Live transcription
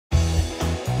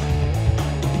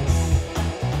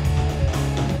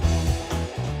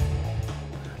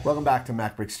Welcome back to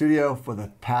MacBreak Studio. For the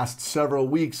past several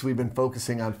weeks, we've been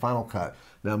focusing on Final Cut.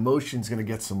 Now, Motion's going to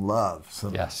get some love.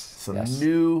 Some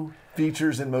new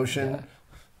features in Motion.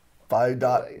 Yeah.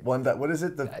 5.1. What is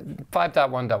it?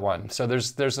 5.1.1. So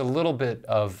there's a little bit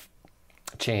of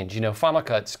change. You know, Final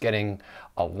Cut's getting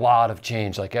a lot of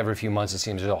change. Like every few months, it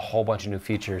seems there's a whole bunch of new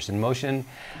features. In Motion,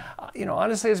 you know,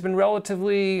 honestly, it's been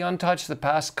relatively untouched the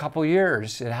past couple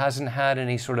years. It hasn't had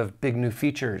any sort of big new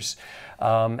features.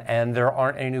 And there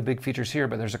aren't any new big features here,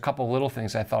 but there's a couple little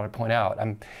things I thought I'd point out.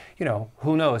 You know,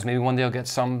 who knows? Maybe one day I'll get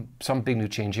some big new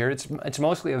change here. It's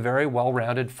mostly a very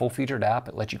well-rounded, full-featured app.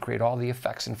 It lets you create all the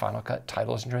effects in Final Cut,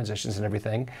 titles and transitions and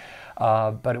everything.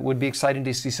 But it would be exciting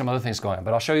to see some other things going on.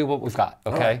 But I'll show you what we've got.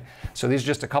 Okay. Right. So these are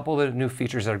just a couple of the new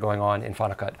features that are going on in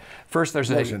Final Cut. First,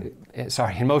 there's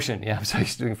in Motion. Yeah, I'm so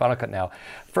used to doing Final Cut now.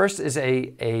 First is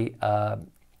an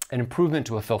improvement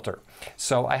to a filter.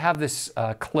 So I have this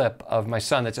clip of my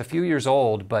son that's a few years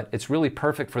old, but it's really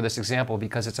perfect for this example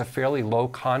because it's a fairly low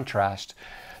contrast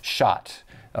shot,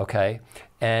 okay?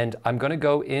 And I'm gonna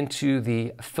go into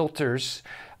the filters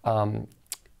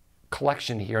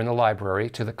collection here in the library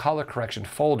to the color correction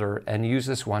folder and use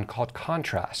this one called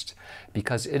contrast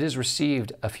because it has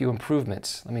received a few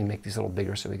improvements. Let me make these a little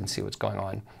bigger so we can see what's going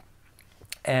on.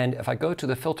 And if I go to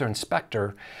the filter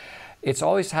inspector, it's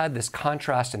always had this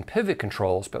contrast and pivot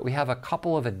controls, but we have a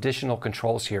couple of additional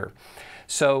controls here.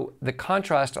 So the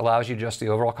contrast allows you just the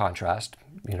overall contrast,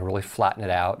 you know, really flatten it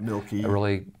out, milky,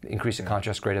 really increase the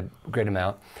contrast great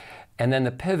amount. And then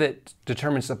the pivot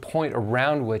determines the point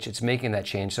around which it's making that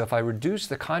change. So if I reduce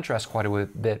the contrast quite a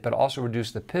bit, but also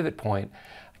reduce the pivot point,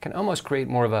 I can almost create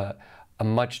more of a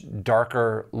much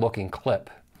darker looking clip,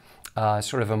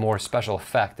 sort of a more special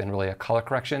effect than really a color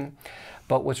correction.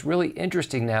 But what's really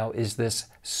interesting now is this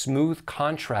smooth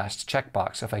contrast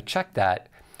checkbox. So if I check that,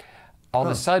 all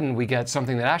of a sudden we get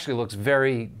something that actually looks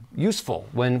very useful.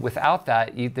 When without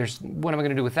that, what am I going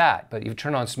to do with that? But you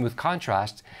turn on smooth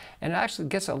contrast, and it actually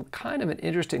gets a kind of an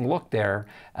interesting look there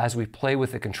as we play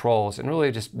with the controls. And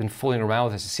really just been fooling around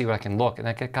with this to see what I can look, and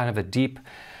I get kind of a deep,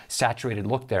 saturated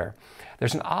look there.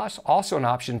 There's also an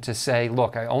option to say,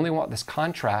 look, I only want this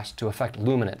contrast to affect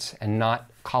luminance and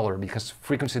not color, because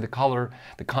frequency of the color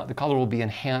will be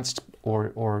enhanced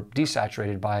or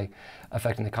desaturated by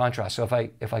affecting the contrast. So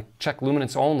if I check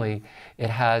luminance only, it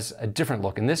has a different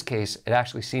look. In this case, it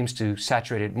actually seems to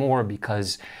saturate it more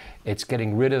because it's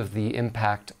getting rid of the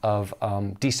impact of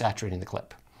desaturating the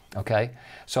clip. Okay?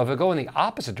 So if I go in the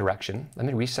opposite direction, let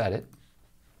me reset it,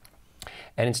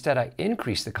 and instead I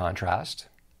increase the contrast,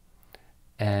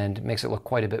 and it makes it look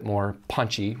quite a bit more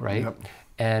punchy, right? Yep.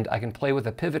 And I can play with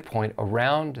a pivot point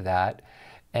around that.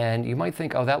 And you might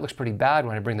think, oh, that looks pretty bad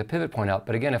when I bring the pivot point out.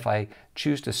 But again, if I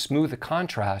choose to smooth the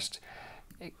contrast,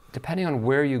 depending on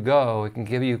where you go, it can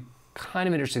give you kind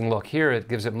of an interesting look. Here, it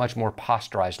gives it much more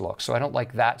posterized look. So I don't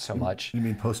like that so much. You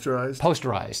mean posterized?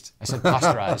 Posterized. I said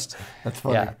posterized. That's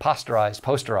funny. Yeah,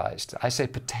 posterized. I say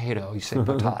potato, you say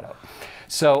potato.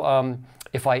 So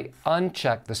if I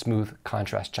uncheck the smooth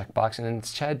contrast checkbox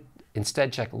and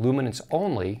instead check luminance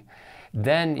only,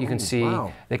 then you can see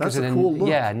that that's a cool look.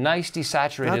 Yeah, nice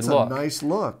desaturated look. That's a nice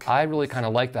look. I really kind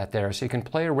of like that there. So you can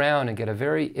play around and get a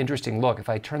very interesting look. If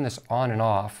I turn this on and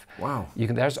off,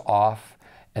 there's off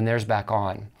and there's back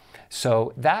on.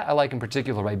 So that I like in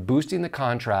particular, by boosting the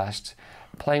contrast,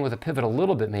 playing with a pivot a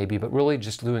little bit maybe, but really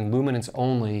just doing luminance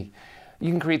only. You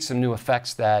can create some new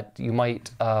effects that you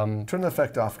might turn the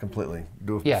effect off completely.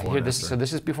 Do it before and after. So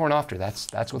this is before and after.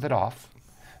 That's with it off.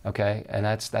 Okay, and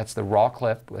that's the raw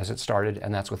clip as it started,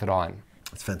 and that's with it on.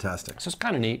 It's fantastic. So it's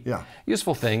kind of neat. Yeah.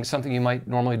 Useful thing, something you might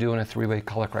normally do in a three-way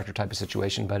color corrector type of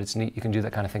situation, but it's neat. You can do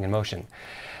that kind of thing in Motion.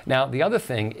 Now, the other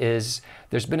thing is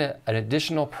there's been an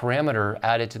additional parameter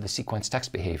added to the sequence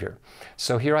text behavior.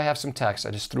 So here I have some text. I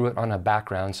just threw it on a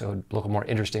background so it would look more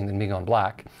interesting than being on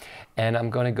black. And I'm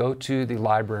going to go to the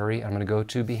library. I'm going to go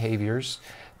to behaviors,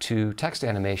 to text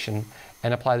animation,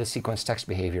 and apply the sequence text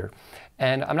behavior.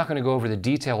 And I'm not going to go over the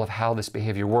detail of how this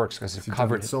behavior works because we've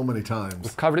covered it so many times.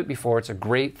 We've covered it before. It's a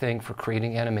great thing for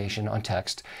creating animation on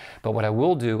text. But what I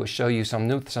will do is show you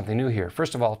something new here.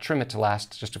 First of all, trim it to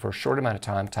last just for a short amount of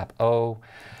time. Tap O,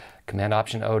 Command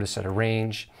Option O to set a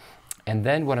range. And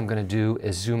then what I'm going to do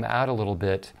is zoom out a little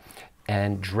bit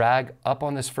and drag up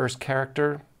on this first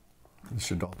character. It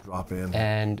should all drop in.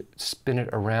 And spin it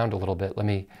around a little bit. Let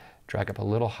me drag up a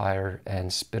little higher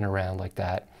and spin around like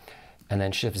that. And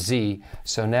then Shift Z.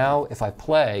 So now if I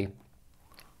play,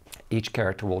 each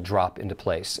character will drop into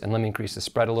place. And let me increase the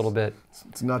spread a little bit.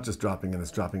 It's not just dropping in,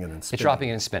 it's dropping in and spinning. It's dropping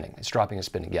in and spinning. It's dropping and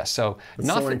spinning, yes. So but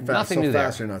nothing so new there.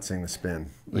 Fast, you're not seeing the spin.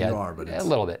 Yeah, you are, but it's... A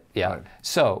little bit, yeah. Right.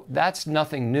 So that's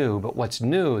nothing new, but what's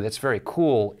new that's very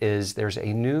cool is there's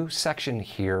a new section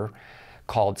here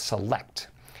called Select.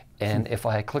 And if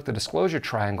I click the disclosure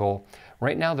triangle,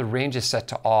 right now the range is set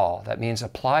to all. That means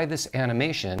apply this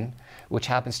animation, which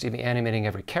happens to be animating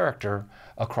every character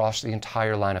across the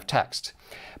entire line of text.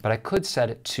 But I could set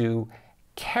it to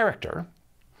character,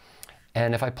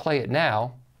 and if I play it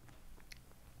now,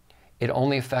 it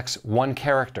only affects one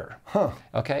character. Huh.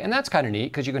 Okay, and that's kind of neat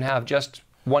because you can have just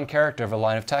one character of a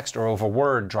line of text or of a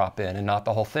word drop in and not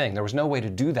the whole thing. There was no way to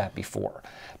do that before.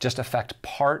 Just affect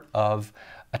part of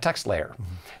a text layer. Mm-hmm.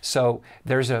 So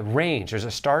there's a range, there's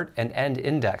a start and end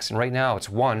index, and right now it's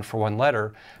 1 for one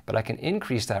letter, but I can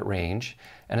increase that range,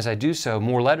 and as I do so,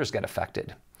 more letters get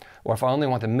affected. Or if I only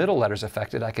want the middle letters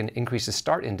affected, I can increase the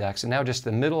start index, and now just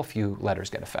the middle few letters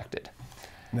get affected.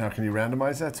 Now, can you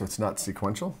randomize that so it's not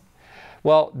sequential?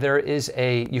 Well, there is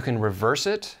you can reverse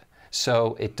it,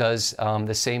 so it does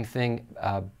the same thing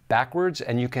backwards,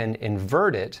 and you can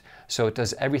invert it, so it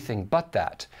does everything but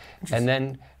that. And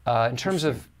then in terms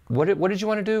of, what did you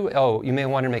want to do? Oh, you may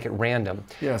want to make it random.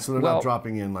 Yeah, so they're not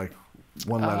dropping in like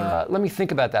one letter. Let me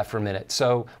think about that for a minute.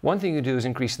 So one thing you do is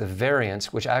increase the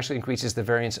variance, which actually increases the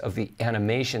variance of the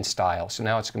animation style. So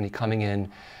now it's going to be coming in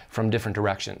from different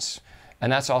directions.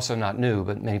 And that's also not new,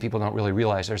 but many people don't really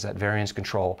realize there's that variance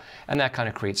control. And that kind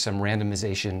of creates some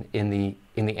randomization in the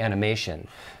animation.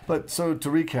 But so to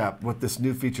recap, what this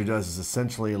new feature does is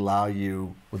essentially allow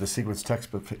you, with the sequence text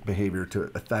behavior,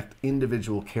 to affect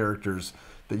individual characters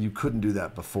that you couldn't do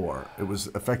that before. It was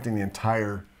affecting the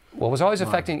entire... Well, it was always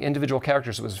affecting individual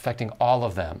characters. It was affecting all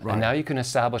of them. Right. And now you can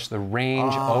establish the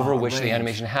range over which the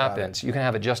animation happens. You can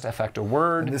have it just affect a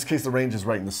word. In this case, the range is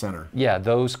right in the center. Yeah,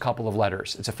 those couple of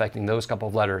letters. It's affecting those couple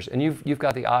of letters. And you've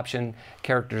got the option,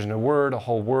 characters in a word,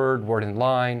 word in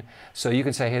line. So you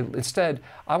can say, hey, instead,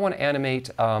 I want to animate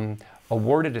a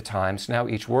word at a time. So now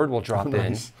each word will drop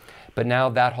in. But now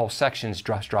that whole section is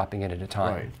just dropping in at a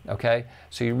time. Right. Okay?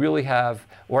 So you really have,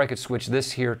 or I could switch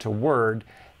this here to word,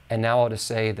 and now I'll just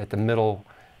say that the middle,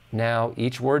 now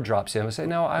each word drops in. I'll say,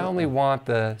 no, I only want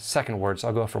the second word, so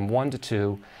I'll go from 1 to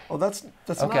 2. Oh, that's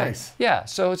okay. Nice. Yeah,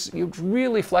 so it's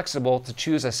really flexible to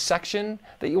choose a section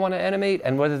that you want to animate,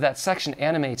 and whether that section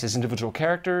animates as individual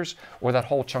characters or that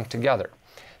whole chunk together.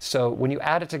 So when you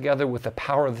add it together with the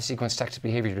power of the sequence text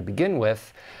behavior to begin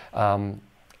with,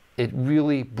 it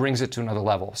really brings it to another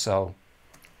level. So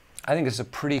I think it's a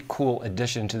pretty cool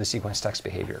addition to the sequence text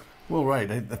behavior. Well, right.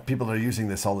 People that are using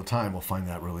this all the time will find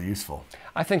that really useful.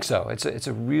 I think so. It's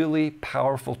a really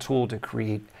powerful tool to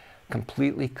create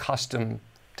completely custom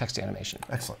text animation.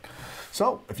 Excellent.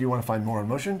 So if you want to find more on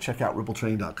motion, check out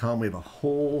rippletraining.com. We have a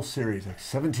whole series, like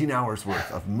 17 hours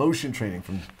worth of motion training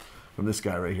from this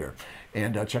guy right here.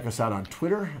 And check us out on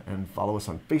Twitter and follow us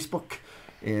on Facebook.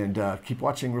 And keep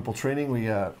watching Ripple Training.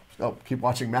 Keep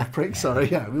watching MacBreak. Sorry,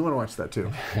 yeah, we want to watch that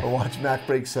too. But watch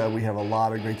MacBreaks. We have a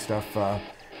lot of great stuff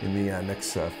in the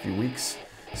next few weeks.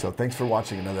 So thanks for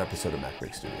watching another episode of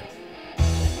MacBreak Studio.